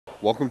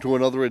Welcome to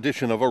another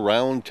edition of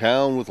Around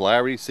Town with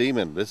Larry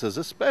Seaman. This is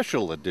a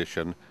special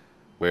edition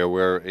where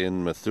we're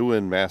in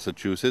Methuen,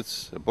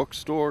 Massachusetts, a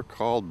bookstore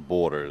called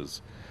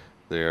Borders.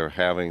 They're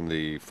having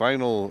the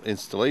final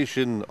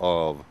installation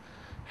of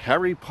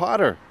Harry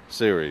Potter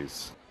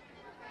series.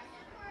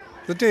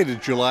 The date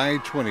is July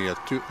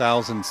 20th,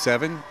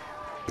 2007.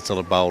 It's at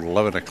about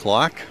 11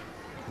 o'clock,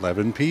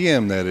 11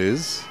 p.m. that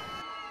is.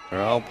 They're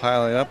all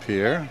piling up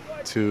here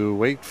to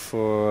wait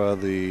for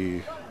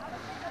the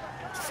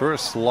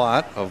first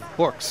lot of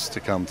books to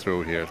come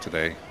through here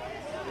today.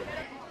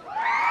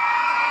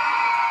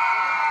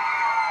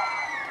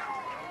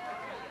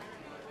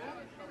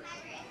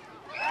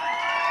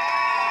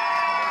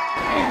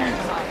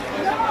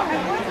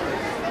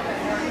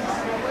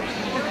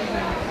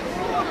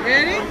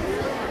 Ready?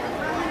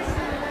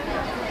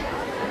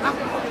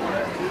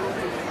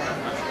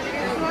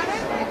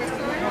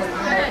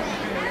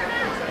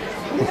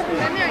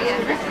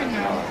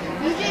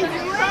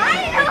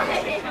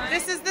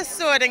 This is the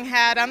sorting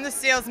hat. I'm the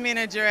sales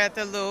manager at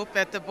the Loop,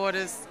 at the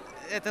Borders,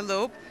 at the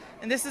Loop.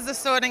 And this is the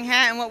sorting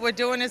hat, and what we're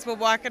doing is we're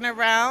walking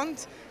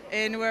around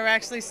and we're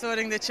actually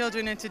sorting the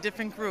children into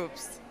different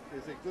groups.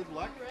 Is it good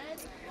luck?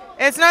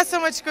 It's not so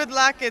much good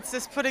luck, it's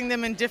just putting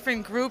them in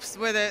different groups,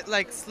 whether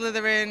like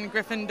Slytherin,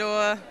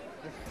 Gryffindor.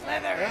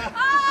 Slytherin.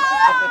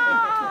 Oh!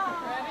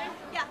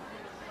 Yeah.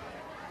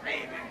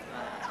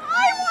 Ravenclaw.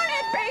 I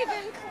wanted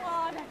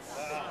Ravenclaw.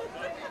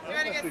 You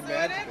want to get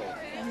sorted?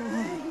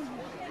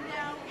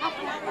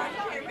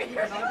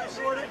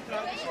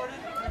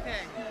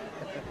 Okay.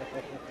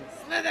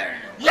 Slytherin.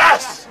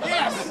 Yes!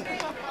 Yes!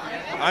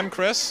 I'm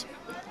Chris.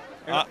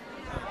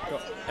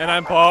 And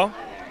I'm Paul.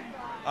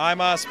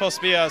 I'm supposed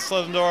to be a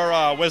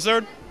Slytherin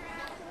wizard.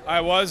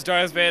 I was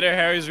Darth Vader,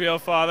 Harry's real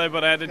father,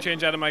 but I had to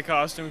change out of my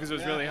costume because it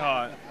was really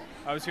hot.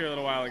 I was here a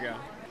little while ago.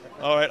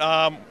 All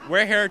right,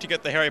 we're here to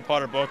get the Harry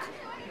Potter book.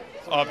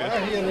 Obviously.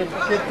 I'm here to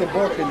get the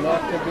book and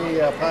not to be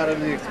a part of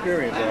the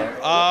experience.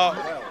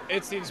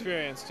 It's the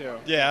experience, too.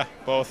 Yeah,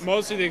 both.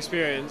 Mostly the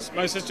experience.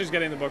 My sister's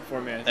getting the book for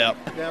me.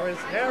 Yep. Now, is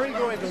Harry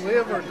going to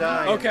live or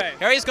die? Okay.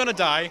 Harry's gonna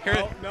die.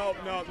 No.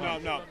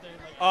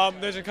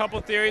 There's a couple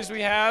theories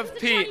we have.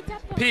 Pete,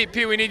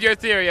 we need your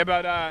theory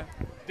about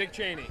Dick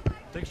Cheney.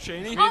 Dick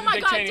Cheney? Oh my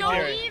Dick God, Cheney don't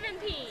theory. even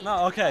pee.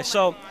 No, okay,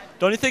 so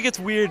don't you think it's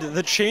weird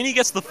that Cheney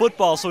gets the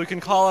football so he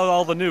can call out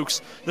all the nukes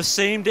the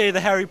same day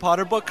the Harry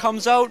Potter book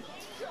comes out?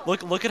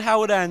 Look at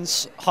how it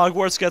ends.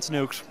 Hogwarts gets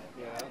nuked.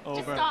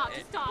 Over.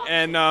 Just stop.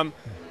 And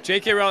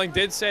J.K. Rowling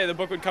did say the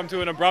book would come to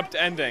an abrupt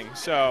ending,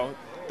 so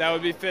that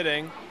would be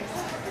fitting.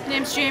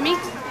 Name's Jamie.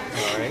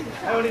 All right.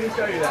 I don't even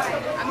tell you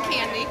that. I'm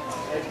Candy.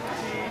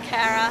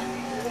 Kara.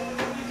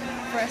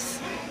 Chris.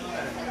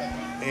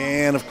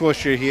 And of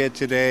course, you're here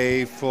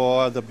today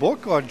for the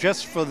book or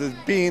just for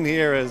being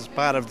here as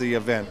part of the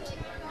event?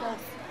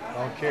 Both.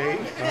 Okay,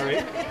 all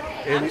right.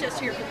 I'm just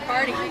here for the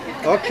party.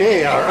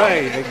 Okay, all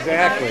right,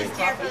 exactly. I'm just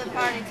here for the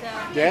party,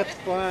 so. That's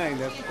fine,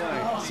 that's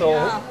fine. So,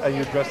 are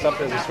you dressed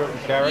up as a certain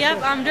character?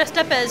 Yep, I'm dressed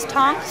up as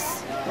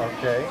Tonks.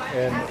 Okay,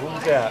 and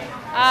who's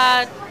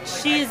that?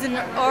 She's an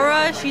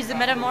Aura. She's a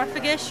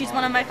Metamorphagus. She's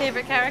one of my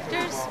favorite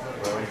characters.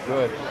 Very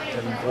good.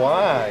 And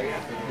why?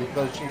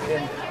 Because she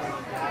can...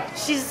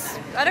 She's,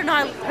 I don't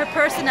know, her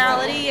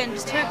personality and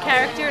just her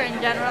character in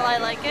general, I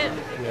like it.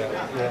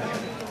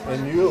 Yeah.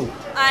 And you?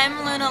 I'm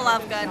Luna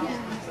Lovegood.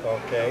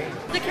 Okay.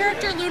 The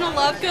character Luna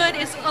Lovegood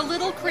is a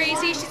little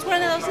crazy. She's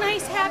one of those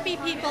nice, happy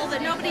people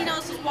that nobody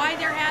knows why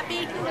they're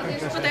happy,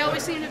 but they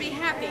always seem to be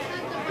happy.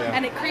 Yeah.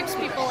 And it creeps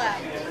people out.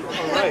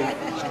 All right.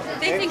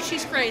 They think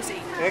she's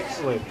crazy.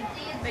 Excellent.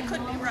 They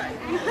could be right.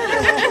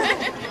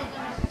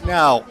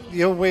 Now,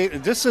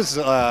 this is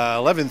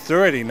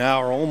 11:30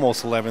 now, or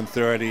almost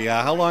 11:30.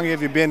 How long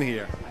have you been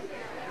here?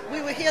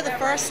 We were here the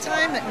first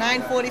time at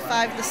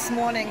 9:45 this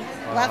morning,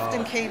 left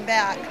and came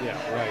back. Yeah,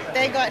 right.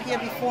 They got here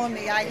before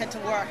me. I had to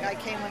work. I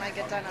came when I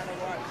get done out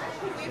of work.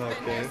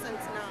 We've been here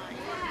since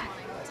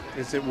 9.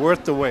 Is it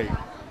worth the wait?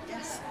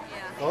 Yes.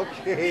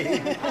 Okay.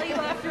 I'll tell you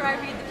after I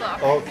read the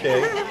book.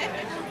 Okay.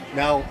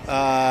 Now,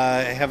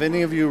 have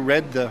any of you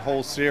read the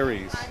whole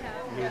series?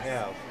 You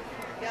have.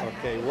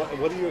 Okay.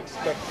 What do you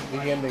expect the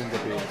ending to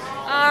be?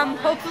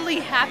 Hopefully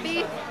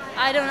happy.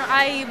 I don't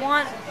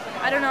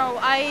know.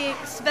 I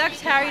expect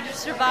Harry to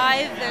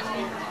survive, and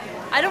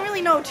I don't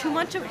really know too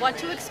much of what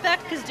to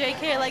expect because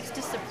J.K. likes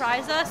to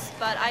surprise us.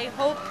 But I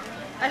hope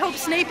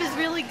Snape is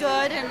really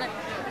good, and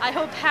I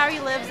hope Harry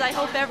lives. I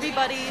hope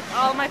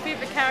all my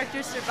favorite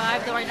characters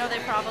survive, though I know they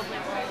probably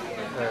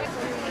won't.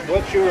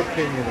 What's your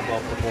opinion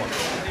about the book?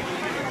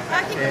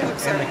 I think the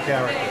books and the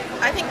character.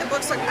 I think the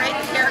books are great.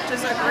 The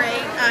characters are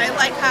great. I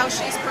like how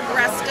she's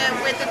progressed it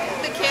with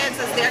the kids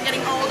as they're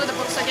getting older. The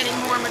books are getting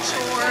more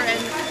mature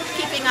and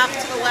keeping up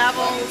to the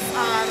levels.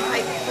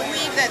 I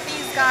believe that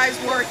these guys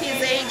were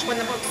his age when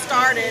the book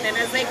started, and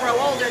as they grow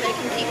older, they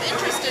can keep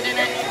interested in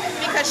it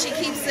because she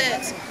keeps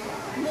it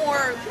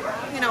more,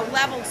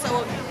 leveled.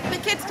 So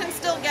the kids can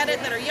still get it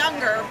that are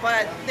younger,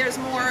 but there's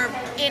more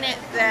in it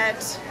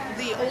that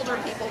the older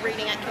people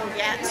reading it can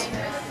get.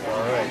 All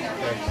right,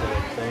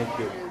 excellent. Thank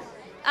you.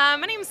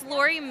 My name is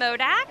Lori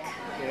Modak.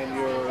 And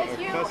you're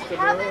a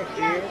customer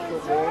here for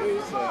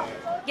Borders?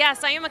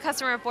 Yes, I am a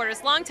customer of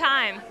Borders. Long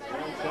time.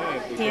 Long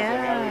time. Because of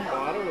Harry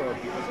Potter or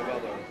because of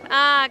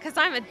other? Because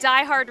I'm a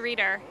diehard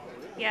reader.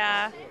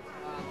 Yeah.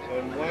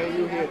 And why are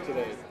you here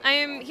today? I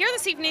am here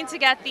this evening to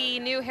get the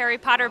new Harry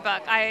Potter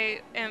book.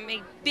 I am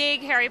a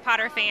big Harry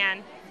Potter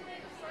fan.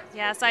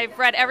 Yes, I've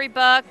read every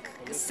book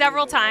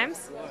several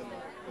times.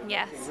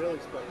 Yes. Really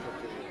special to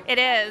you. It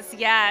is,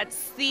 yeah.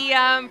 It's the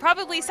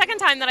probably second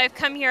time that I've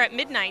come here at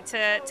midnight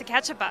to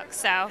catch a book.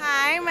 So.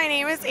 Hi, my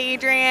name is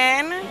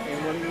Adrian.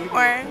 And what are you here for?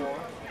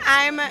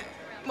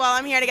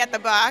 I'm here to get the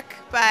book,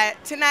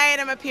 but tonight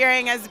I'm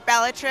appearing as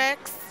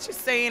Bellatrix,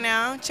 just so you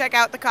know. Check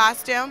out the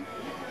costume.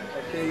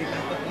 Okay,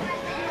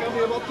 tell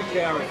me about the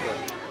character.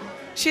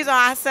 She's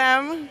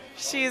awesome.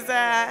 She's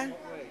on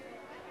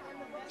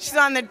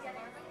the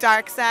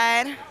dark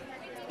side,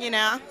 you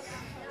know.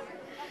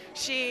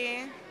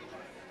 She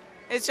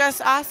is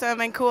just awesome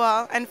and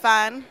cool and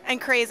fun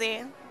and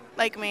crazy,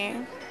 like me.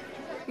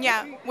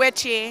 Yeah,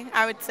 witchy,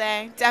 I would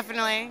say,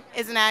 definitely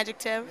is an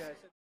adjective.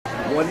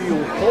 What do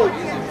you hope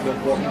the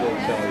book will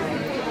tell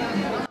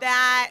you?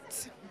 That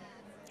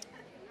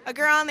a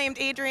girl named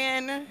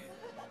Adrian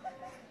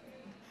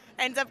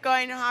ends up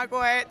going to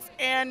Hogwarts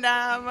and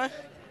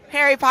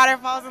Harry Potter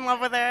falls in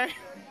love with her.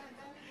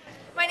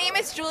 My name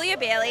is Julia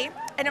Bailey,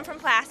 and I'm from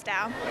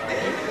Plastow.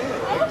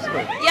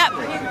 Yep.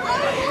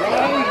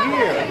 Why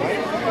here?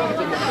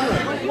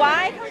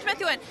 Why come to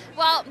Methuen?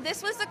 Well,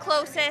 this was the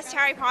closest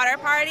Harry Potter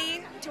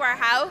party to our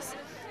house,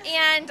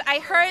 and I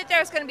heard there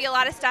was going to be a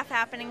lot of stuff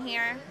happening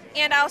here.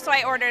 And also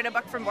I ordered a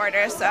book from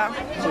Borders, so.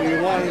 So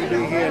you wanted to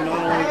be here not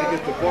only to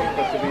get the book,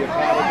 but to be a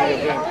part of the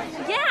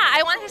event? Yeah,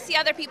 I wanted to see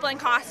other people in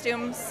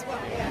costumes.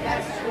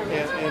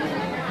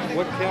 And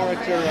what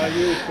character are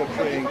you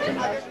portraying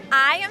tonight?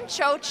 I am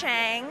Cho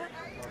Chang,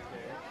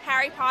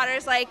 Harry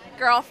Potter's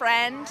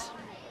girlfriend.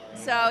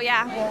 So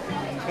yeah.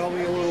 Tell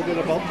me a little bit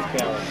about the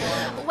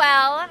character.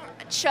 Well,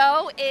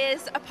 Cho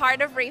is a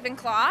part of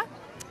Ravenclaw,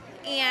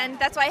 and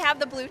that's why I have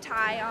the blue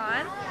tie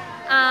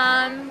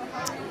on.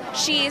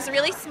 She's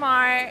really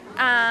smart.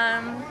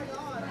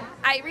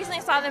 I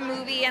recently saw the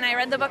movie and I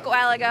read the book a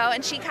while ago,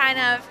 and she kind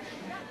of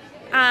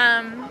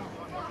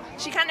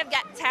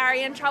gets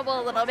Harry in trouble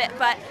a little bit,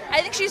 but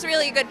I think she's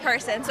really a good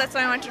person, so that's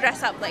why I want to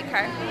dress up like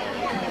her.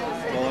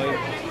 Well,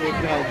 do you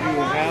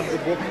have the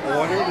book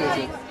ordered? Is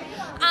it?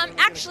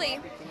 Actually,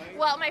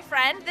 well, my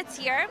friend that's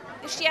here,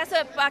 she has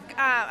a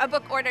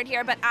book ordered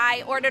here, but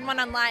I ordered one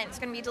online. It's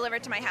going to be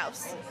delivered to my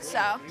house.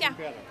 So, yeah.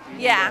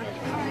 Yeah.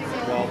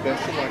 Well,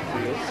 best of luck to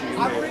you. See you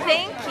later.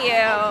 Thank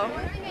you.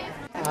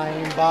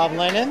 I'm Bob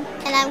Lennon.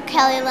 And I'm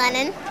Kelly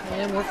Lennon.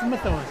 And we're from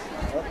Methuen.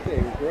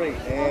 Okay, great.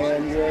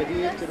 And you're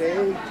here today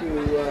to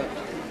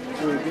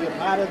be a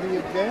part of the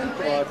event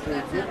or to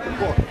get the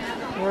book?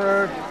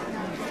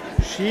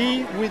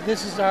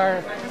 This is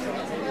our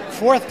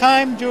fourth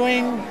time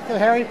doing the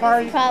Harry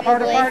Potter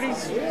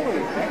parties.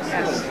 Really?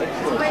 Yes.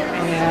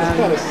 It's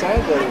kind of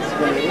sad that it's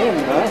going to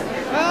end, huh?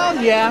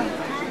 Well, yeah,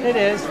 it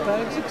is, but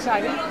it's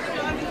exciting.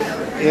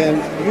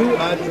 And you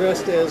are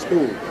dressed as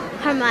who?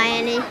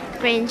 Hermione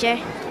Granger.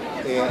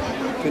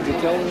 And could you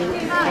tell me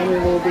a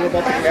little bit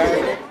about the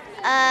character?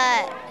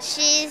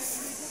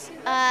 She's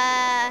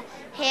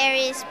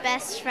Harry's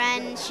best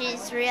friend.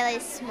 She's really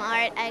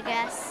smart, I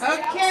guess.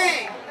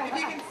 Okay, if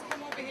you can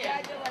come over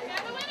here.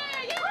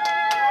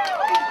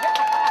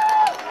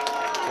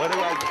 What do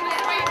I do?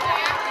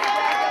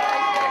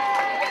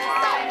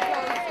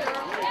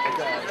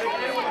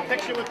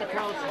 Picture with the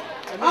council.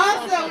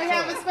 Also, we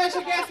have a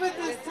special guest with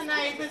us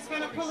tonight that's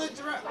going to pull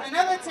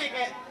another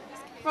ticket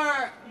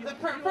for the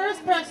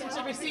first person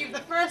to receive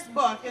the first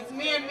book. It's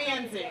me and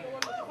Manzi.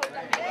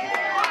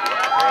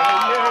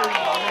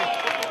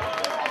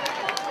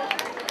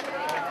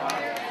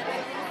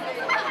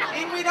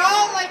 And we'd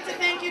all like to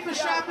thank you for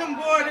shopping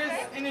Borders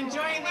and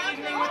enjoying the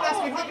evening with us.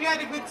 We hope you had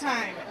a good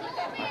time.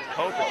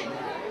 Hope it.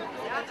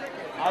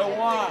 I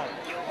won.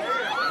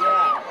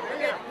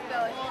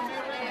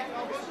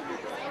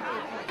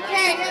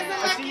 Okay, here's the I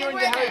see lucky you in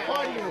your Harry winner.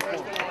 Potter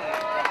uniform.